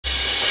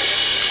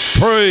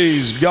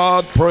Praise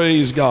God,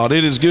 praise God.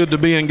 It is good to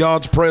be in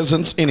God's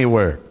presence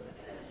anywhere.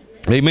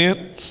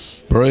 Amen.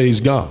 Praise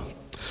God.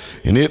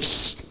 And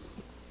it's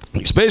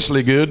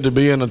especially good to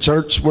be in a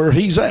church where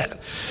he's at.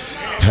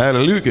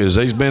 Hallelujah.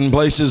 There's been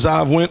places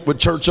I've went with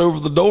church over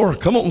the door.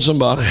 Come on,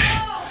 somebody.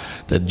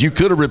 That you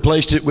could have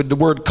replaced it with the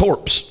word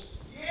corpse.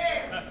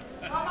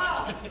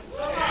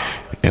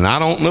 And I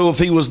don't know if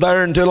he was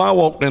there until I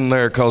walked in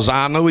there, because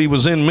I know he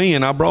was in me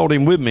and I brought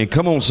him with me.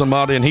 Come on,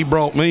 somebody, and he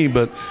brought me.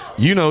 But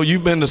you know,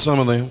 you've been to some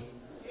of them.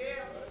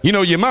 You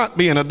know, you might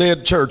be in a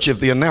dead church if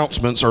the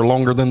announcements are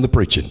longer than the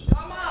preaching.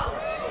 Come on,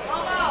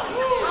 come on,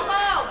 come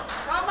on,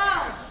 come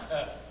on.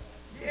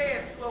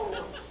 Yes, Lord,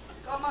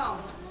 come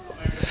on.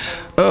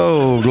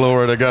 Oh,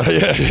 glory to God.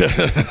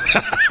 Yeah.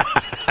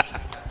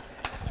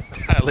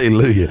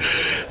 Hallelujah.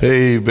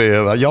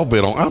 Amen. Y'all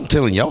been on, I'm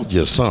telling y'all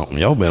just something.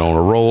 Y'all been on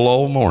a roll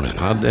all morning.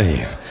 I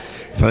damn.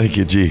 Thank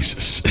you,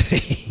 Jesus.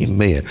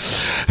 Amen.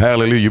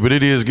 Hallelujah. But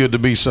it is good to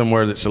be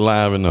somewhere that's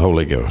alive in the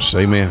Holy Ghost.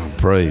 Amen.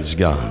 Praise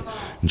God.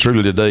 And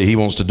truly today he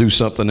wants to do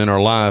something in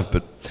our life,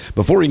 but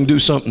before he can do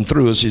something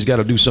through us, he's got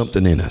to do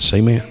something in us.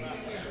 Amen.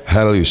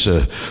 Hallelujah.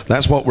 So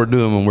that's what we're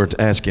doing when we're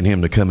asking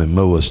him to come and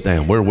mow us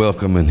down. We're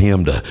welcoming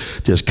him to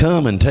just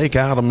come and take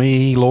out of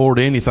me, Lord,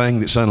 anything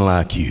that's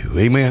unlike you.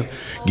 Amen.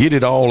 Get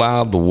it all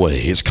out of the way.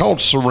 It's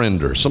called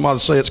surrender. Somebody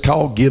say it's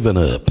called giving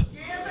up.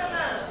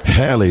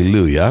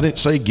 Hallelujah. I didn't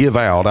say give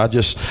out. I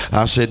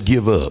said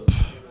give up.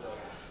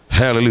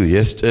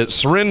 Hallelujah.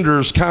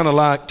 Surrender's kind of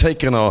like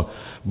taking a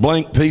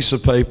blank piece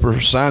of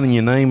paper, signing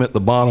your name at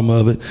the bottom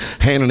of it,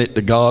 handing it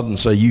to God and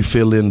say, you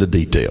fill in the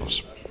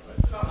details.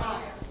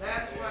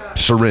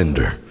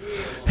 Surrender.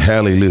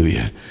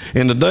 Hallelujah.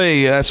 And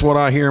today, that's what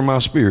I hear in my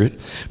spirit,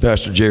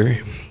 Pastor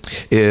Jerry,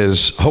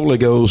 is Holy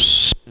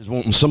Ghost is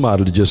wanting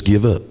somebody to just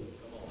give up.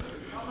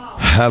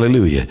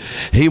 Hallelujah.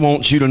 He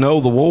wants you to know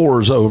the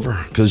war is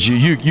over, because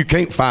you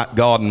can't fight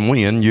God and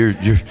win. You're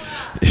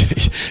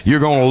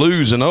going to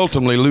lose, and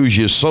ultimately lose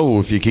your soul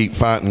if you keep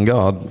fighting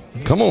God.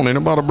 Come on,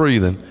 anybody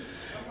breathing?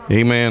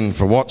 Amen.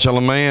 For what shall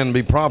a man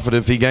be profit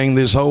if he gain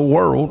this whole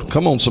world?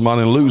 Come on,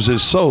 somebody, and lose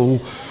his soul.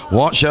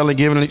 What shall he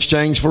give in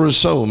exchange for his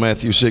soul?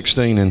 Matthew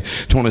 16 and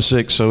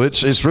 26. So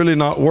it's really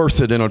not worth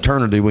it in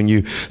eternity when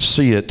you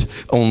see it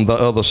on the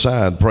other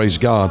side. Praise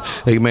God.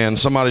 Amen.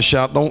 Somebody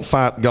shout, don't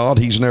fight God.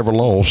 He's never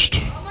lost.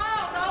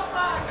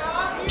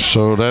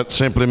 So that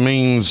simply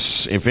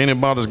means if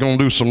anybody's going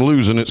to do some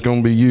losing, it's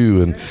going to be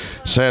you. And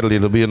sadly,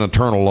 it'll be an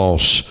eternal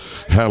loss.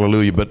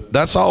 Hallelujah. But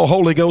that's all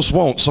Holy Ghost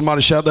wants.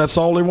 Somebody shout, that's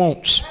all he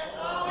wants.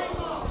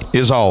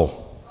 Is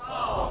all.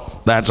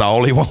 That's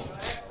all he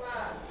wants.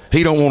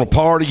 He don't want a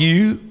part of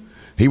you.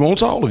 He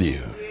wants all of you.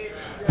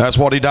 That's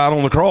what he died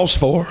on the cross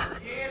for.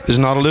 There's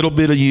not a little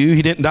bit of you.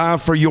 He didn't die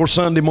for your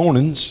Sunday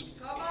mornings.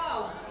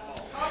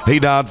 He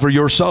died for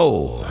your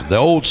soul. The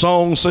old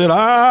song said,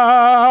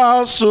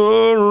 I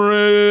surrender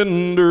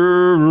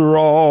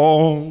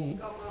all.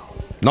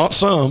 Not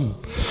some.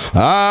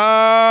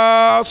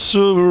 I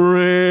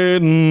surrender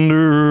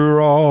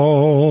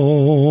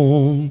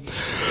all.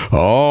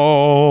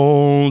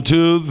 All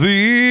to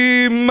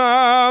thee,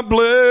 my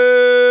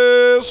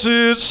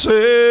blessed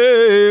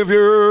Savior,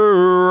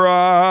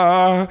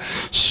 I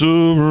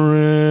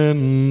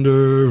surrender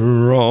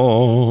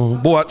all.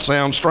 Boy, that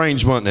sounds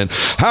strange, doesn't it?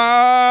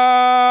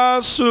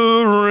 I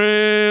surrender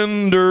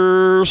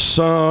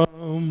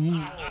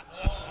some.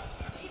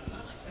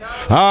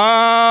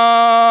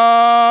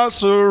 I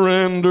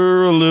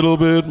surrender a little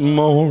bit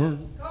more.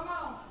 Come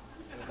on,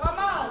 come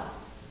on.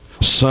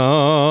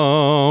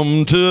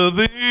 Some to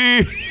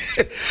thee,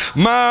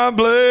 my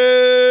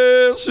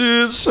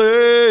blessed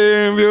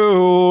Savior,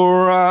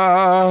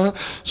 I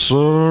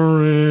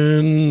surrender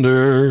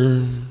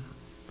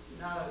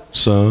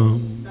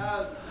some.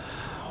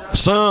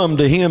 Some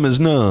to him is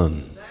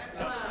none.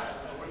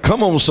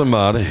 Come on,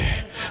 somebody.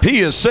 He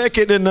is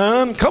second to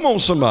none. Come on,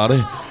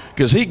 somebody.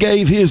 Because he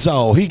gave his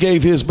all. He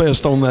gave his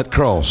best on that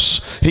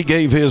cross. He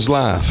gave his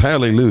life.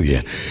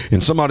 Hallelujah.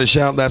 And somebody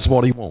shout, that's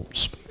what he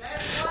wants.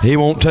 He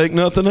won't take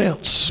nothing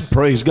else.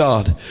 Praise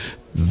God.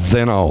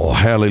 Then all.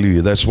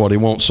 Hallelujah. That's what he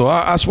wants. So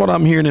that's what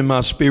I'm hearing in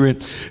my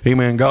spirit.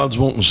 Amen. God's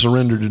wanting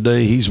surrender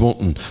today. He's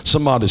wanting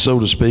somebody, so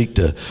to speak,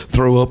 to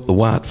throw up the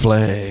white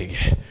flag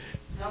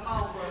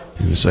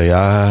and say,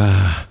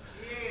 I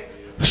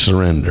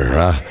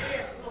surrender.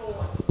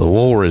 The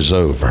war is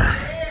over.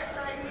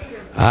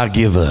 I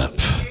give up.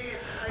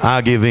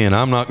 I give in.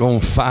 I'm not going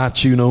to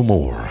fight you no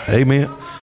more. Amen.